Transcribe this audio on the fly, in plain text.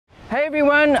Hey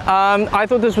everyone, I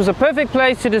thought this was a perfect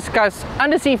place to discuss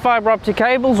undersea fiber optic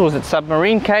cables, or is it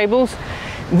submarine cables?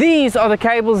 These are the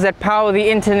cables that power the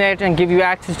internet and give you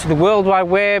access to the World Wide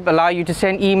Web, allow you to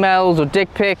send emails or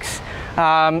dick pics,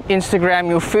 Instagram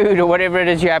your food or whatever it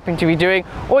is you happen to be doing,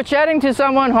 or chatting to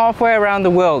someone halfway around the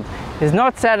world. It's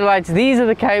not satellites, these are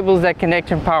the cables that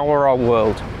connect and power our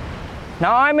world.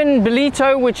 Now I'm in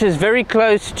Ballito, which is very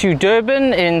close to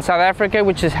Durban in South Africa,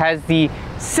 which has the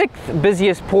 6th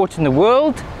busiest port in the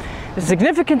world. The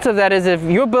significance of that is if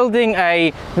you're building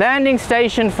a landing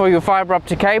station for your fiber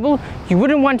optic cable, you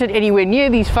wouldn't want it anywhere near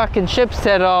these fucking ships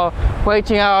that are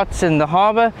waiting out in the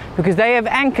harbor, because they have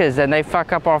anchors and they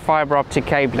fuck up our fiber optic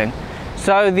cabling.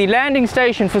 So the landing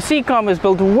station for Seacom is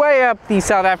built way up the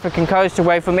South African coast,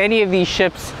 away from any of these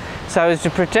ships, so as to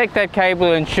protect that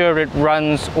cable and ensure it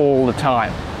runs all the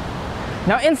time.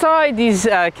 Now inside these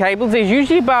cables there's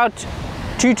usually about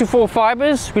 2 to 4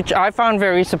 fibers, which I found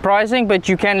very surprising, but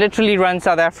you can literally run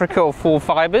South Africa or 4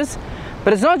 fibers.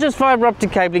 But it's not just fiber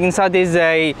optic cabling. Inside there's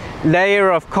a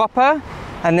layer of copper,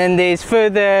 and then there's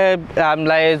further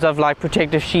layers of like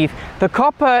protective sheath. The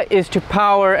copper is to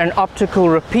power an optical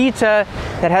repeater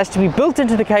that has to be built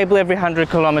into the cable every 100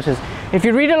 kilometers. If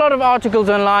you read a lot of articles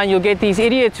online, you'll get these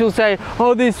idiots who'll say,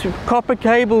 oh, there's copper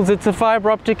cables, it's a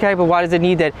fiber optic cable, why does it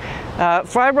need that?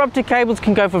 Fiber optic cables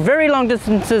can go for very long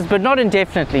distances, but not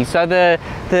indefinitely. So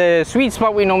the sweet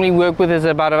spot we normally work with is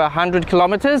about 100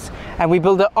 kilometers, and we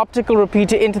build an optical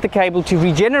repeater into the cable to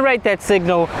regenerate that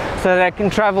signal so that it can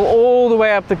travel all the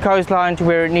way up the coastline to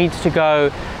where it needs to go,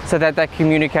 so that that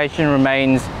communication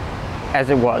remains as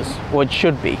it was, or it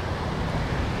should be.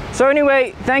 So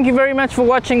anyway, thank you very much for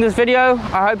watching this video.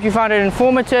 I hope you found it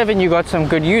informative and you got some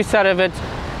good use out of it,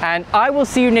 and I will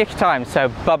see you next time, so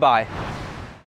bye bye.